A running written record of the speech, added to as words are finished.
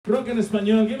Rock en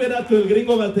español. Give it up to el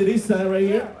Gringo Baterista right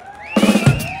here.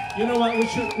 You know what?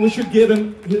 We should give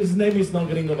him. His name is not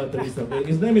Gringo Baterista. Okay?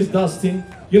 His name is Dusty.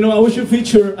 You know what? We should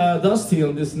feature Dusty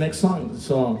on this next song.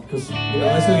 So, because you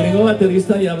know, es el Gringo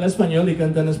Baterista y habla español y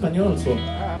canta en español. So,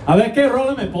 a ver qué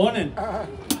rola me ponen.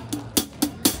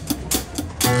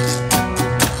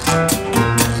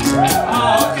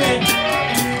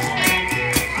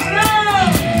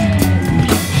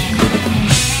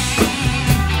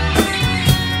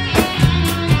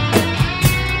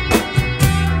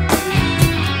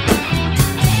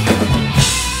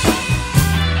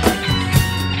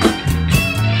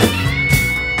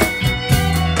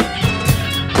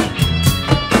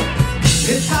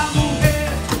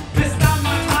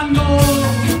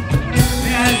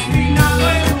 Me ha espinado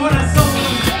el corazón,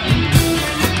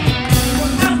 con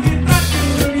las que traje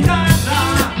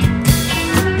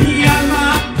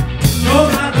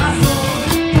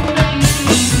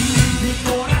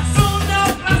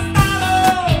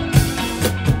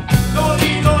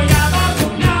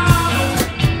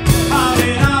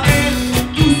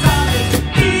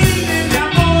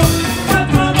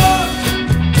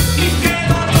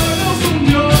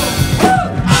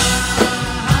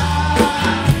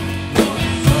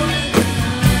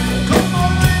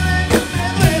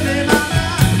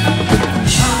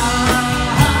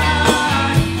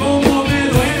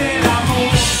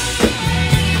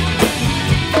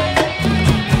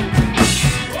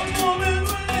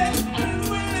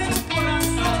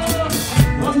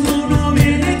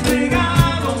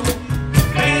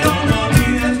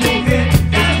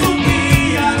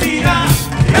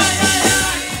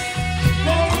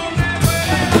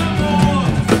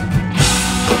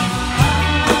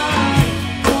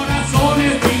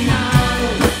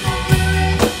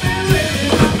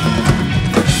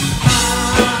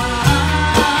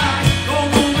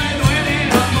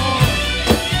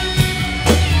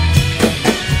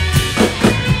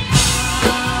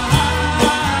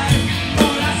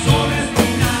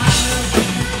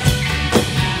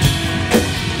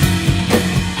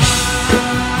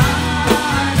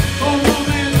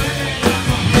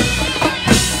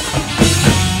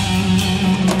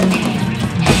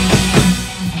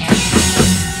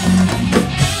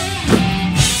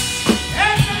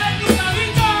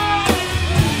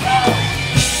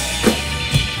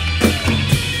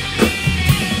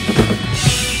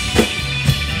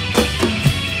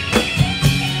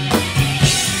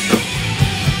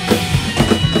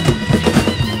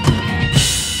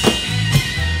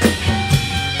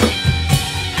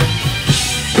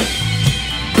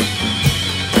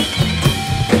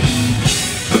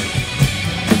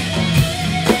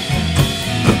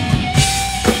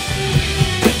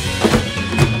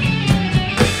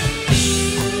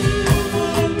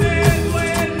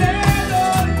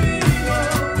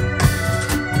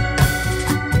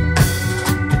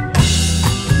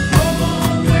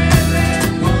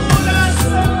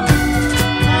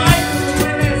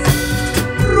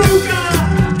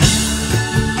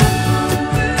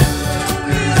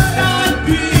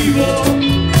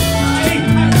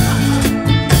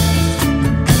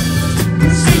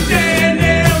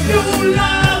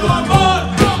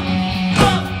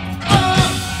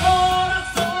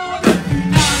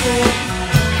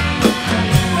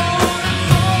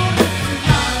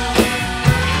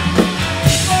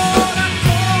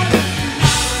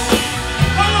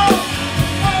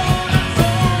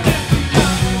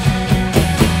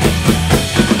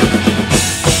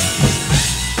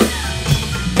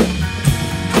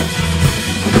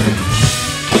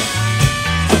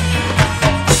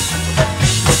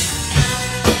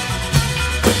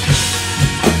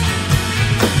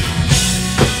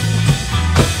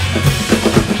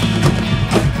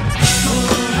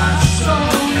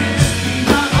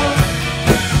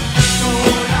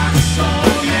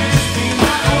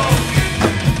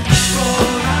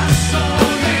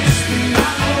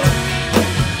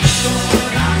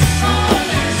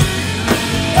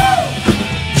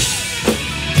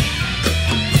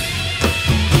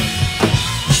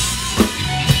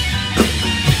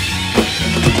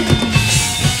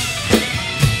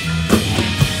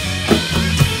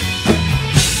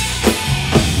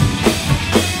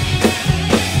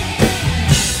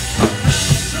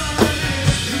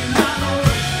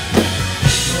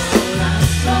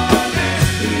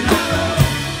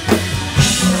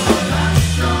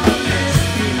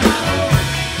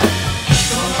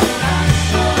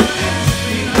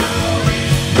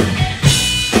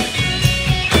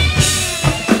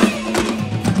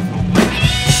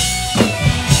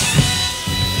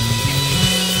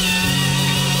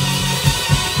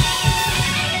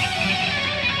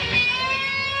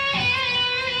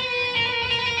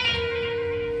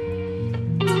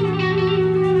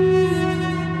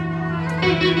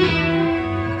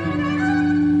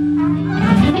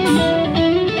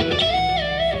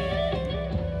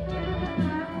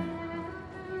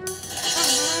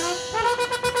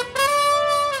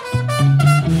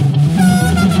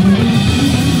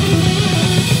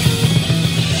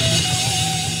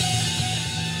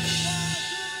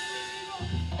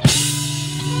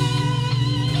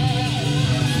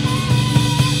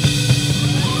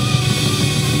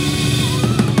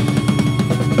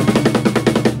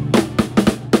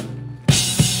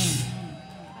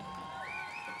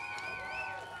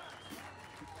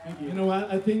You know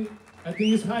what? I think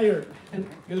it's higher.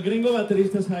 El gringo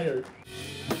baterista es higher.